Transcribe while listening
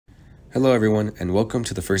Hello everyone, and welcome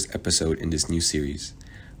to the first episode in this new series,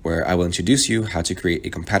 where I will introduce you how to create a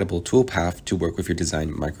compatible toolpath to work with your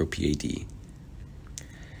design MicroPAD.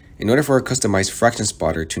 In order for a customized fraction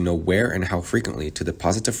spotter to know where and how frequently to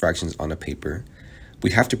deposit the fractions on a paper,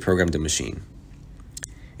 we have to program the machine.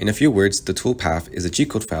 In a few words, the toolpath is a G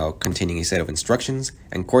code file containing a set of instructions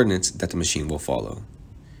and coordinates that the machine will follow.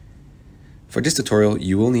 For this tutorial,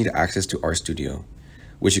 you will need access to RStudio,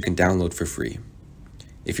 which you can download for free.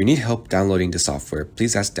 If you need help downloading the software,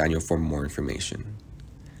 please ask Daniel for more information.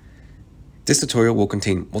 This tutorial will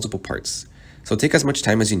contain multiple parts, so take as much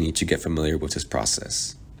time as you need to get familiar with this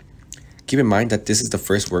process. Keep in mind that this is the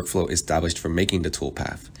first workflow established for making the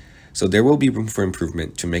toolpath, so there will be room for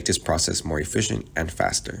improvement to make this process more efficient and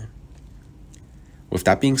faster. With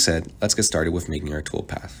that being said, let's get started with making our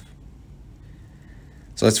toolpath.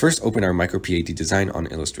 So let's first open our MicroPAD design on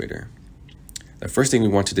Illustrator. The first thing we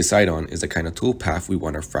want to decide on is the kind of toolpath we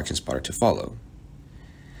want our fraction spotter to follow.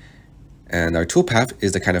 And our toolpath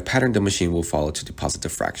is the kind of pattern the machine will follow to deposit the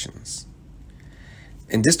fractions.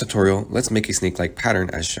 In this tutorial, let's make a snake-like pattern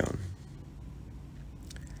as shown.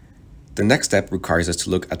 The next step requires us to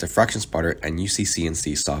look at the fraction spotter and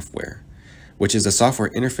UCCNC software, which is the software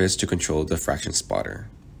interface to control the fraction spotter.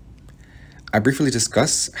 I briefly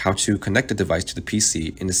discussed how to connect the device to the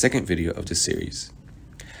PC in the second video of this series,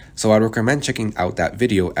 so I'd recommend checking out that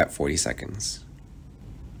video at 40 seconds.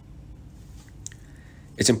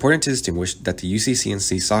 It's important to distinguish that the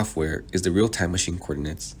UCCNC software is the real-time machine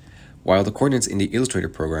coordinates, while the coordinates in the Illustrator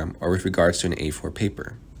program are with regards to an A4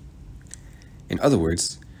 paper. In other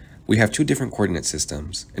words, we have two different coordinate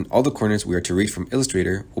systems, and all the coordinates we are to read from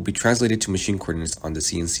Illustrator will be translated to machine coordinates on the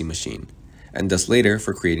CNC machine, and thus later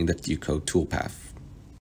for creating the G-code toolpath.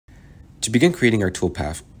 To begin creating our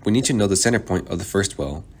toolpath, we need to know the center point of the first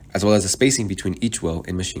well, as well as the spacing between each well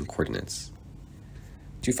in machine coordinates.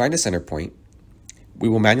 To find the center point, we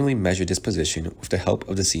will manually measure this position with the help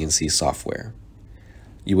of the CNC software.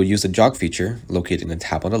 You will use the jog feature, located in the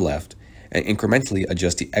tab on the left, and incrementally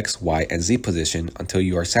adjust the X, Y, and Z position until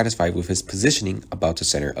you are satisfied with its positioning about the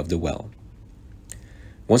center of the well.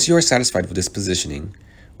 Once you are satisfied with this positioning,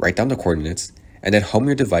 write down the coordinates, and then home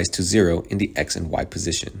your device to 0 in the X and Y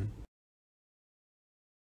position.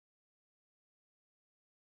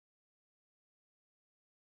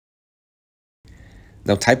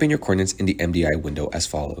 Now type in your coordinates in the MDI window as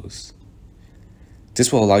follows.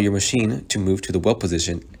 This will allow your machine to move to the well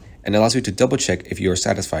position and allows you to double check if you are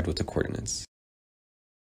satisfied with the coordinates.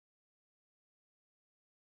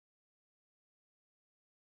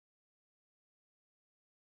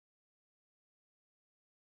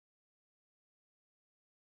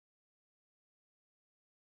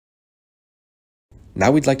 Now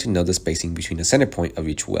we'd like to know the spacing between the center point of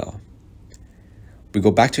each well. We go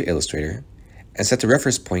back to Illustrator and set the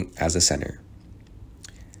reference point as the center.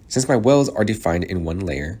 Since my wells are defined in one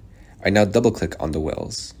layer, I now double-click on the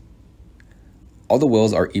wells. All the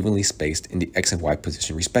wells are evenly spaced in the X and Y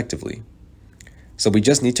position respectively, so we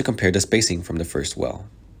just need to compare the spacing from the first well.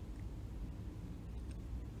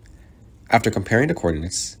 After comparing the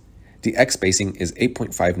coordinates, the X spacing is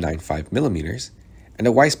 8.595 millimeters, and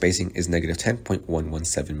the Y spacing is negative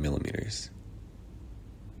 10.117 millimeters.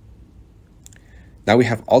 Now we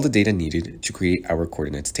have all the data needed to create our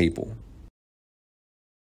coordinates table.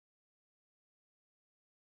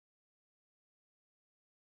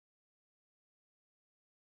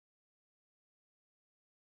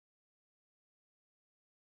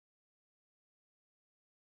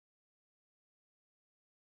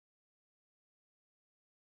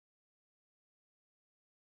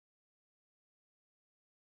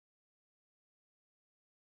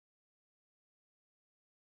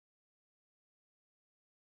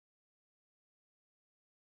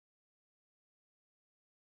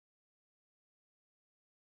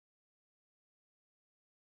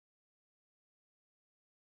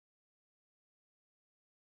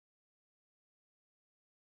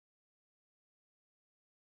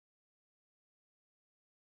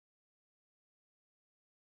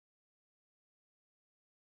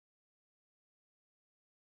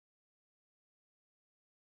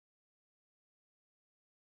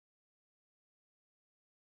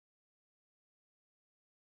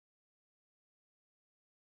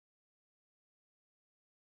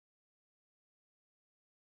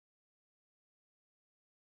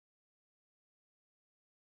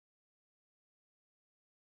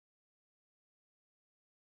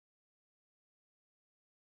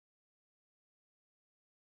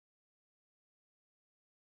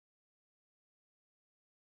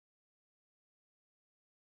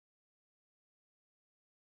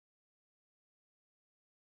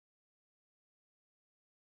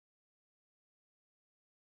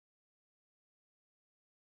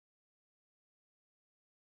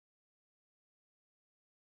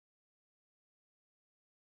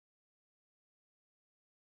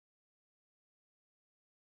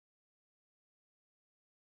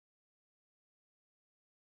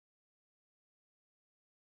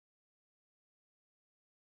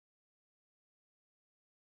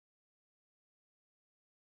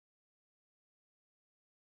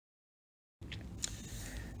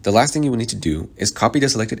 The last thing you will need to do is copy the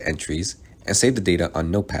selected entries and save the data on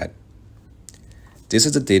Notepad. This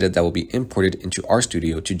is the data that will be imported into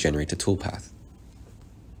RStudio to generate the toolpath.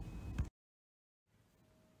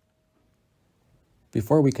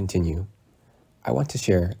 Before we continue, I want to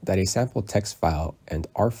share that a sample text file and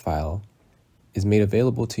R file is made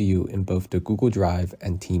available to you in both the Google Drive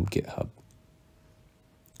and Team GitHub.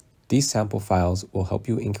 These sample files will help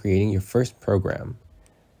you in creating your first program,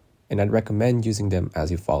 and I'd recommend using them as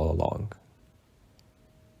you follow along.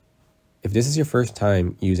 If this is your first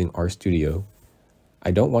time using RStudio,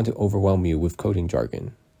 I don't want to overwhelm you with coding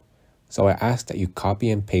jargon, so I ask that you copy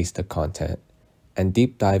and paste the content and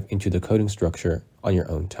deep dive into the coding structure on your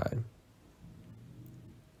own time.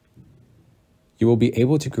 You will be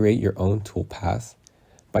able to create your own toolpath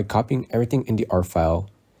by copying everything in the R file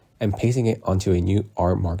and pasting it onto a new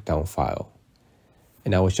R Markdown file.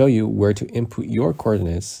 And I will show you where to input your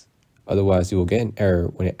coordinates, otherwise you will get an error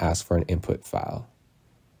when it asks for an input file.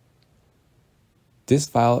 This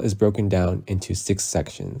file is broken down into 6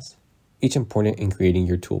 sections, each important in creating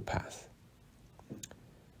your toolpath.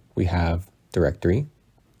 We have directory,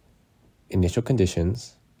 initial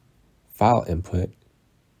conditions, file input,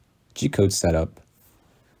 G-code setup,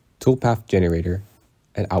 toolpath generator,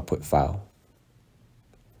 and output file.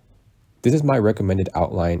 This is my recommended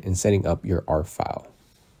outline in setting up your R file.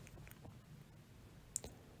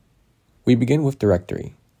 We begin with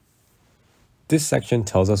directory. This section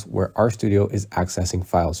tells us where RStudio is accessing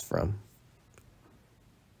files from.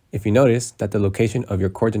 If you notice that the location of your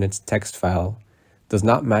coordinates text file does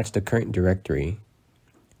not match the current directory,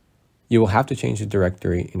 you will have to change the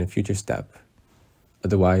directory in a future step.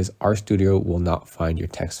 Otherwise, RStudio will not find your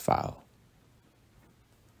text file.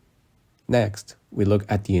 Next, we look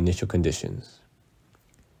at the initial conditions.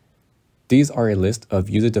 These are a list of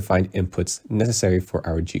user-defined inputs necessary for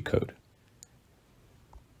our G-code.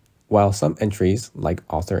 While some entries, like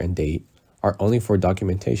author and date, are only for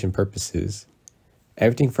documentation purposes,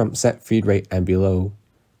 everything from set feed rate and below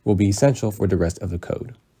will be essential for the rest of the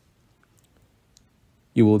code.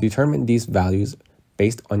 You will determine these values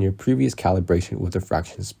based on your previous calibration with the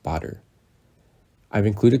fraction spotter. I've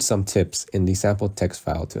included some tips in the sample text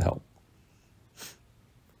file to help.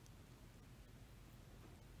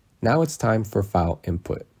 Now it's time for file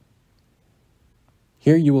input.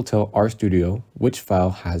 Here you will tell RStudio which file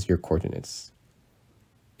has your coordinates.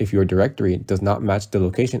 If your directory does not match the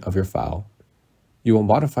location of your file, you will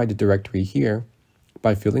modify the directory here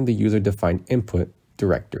by filling the user-defined input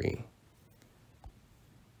directory.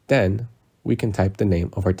 Then, we can type the name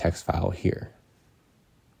of our text file here.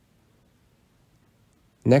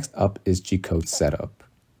 Next up is G-code setup.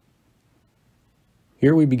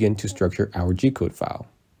 Here we begin to structure our G-code file.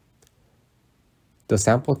 The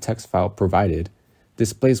sample text file provided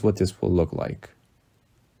displays what this will look like.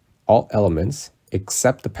 All elements,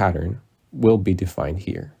 except the pattern, will be defined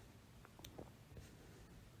here.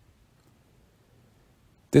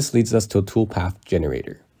 This leads us to a toolpath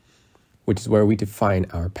generator, which is where we define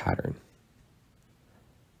our pattern.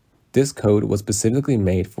 This code was specifically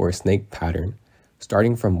made for a snake pattern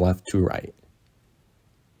starting from left to right.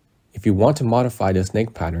 If you want to modify the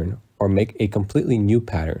snake pattern or make a completely new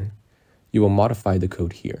pattern, you will modify the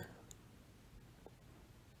code here.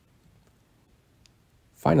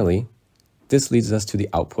 Finally, this leads us to the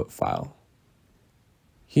output file.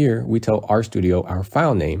 Here we tell RStudio our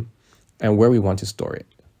file name and where we want to store it.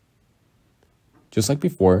 Just like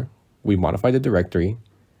before, we modify the directory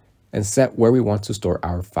and set where we want to store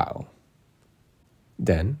our file.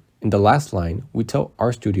 Then, in the last line, we tell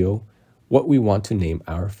RStudio what we want to name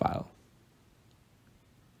our file.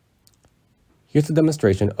 Here's a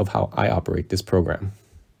demonstration of how I operate this program.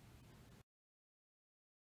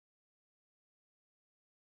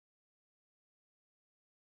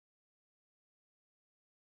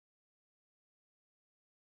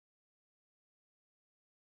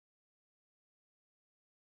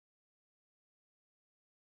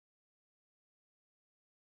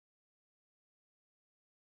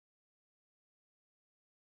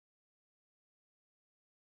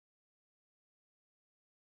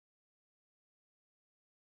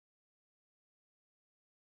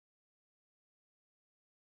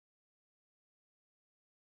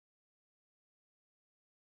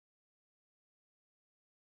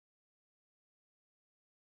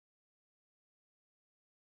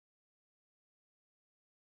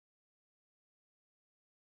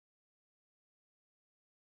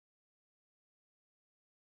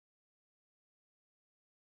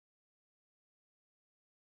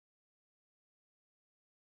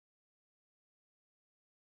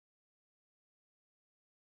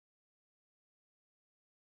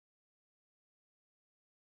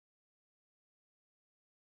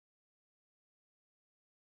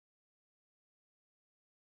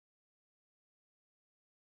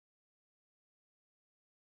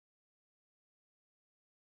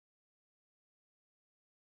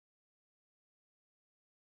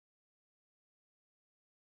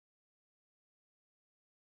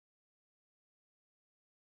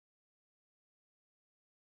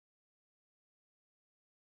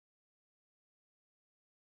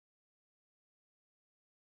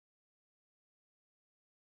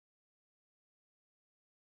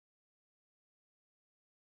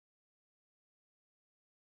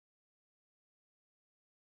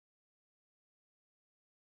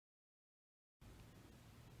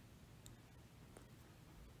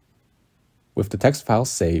 With the text file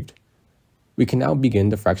saved, we can now begin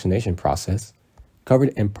the fractionation process covered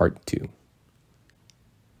in Part 2.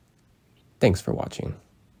 Thanks for watching.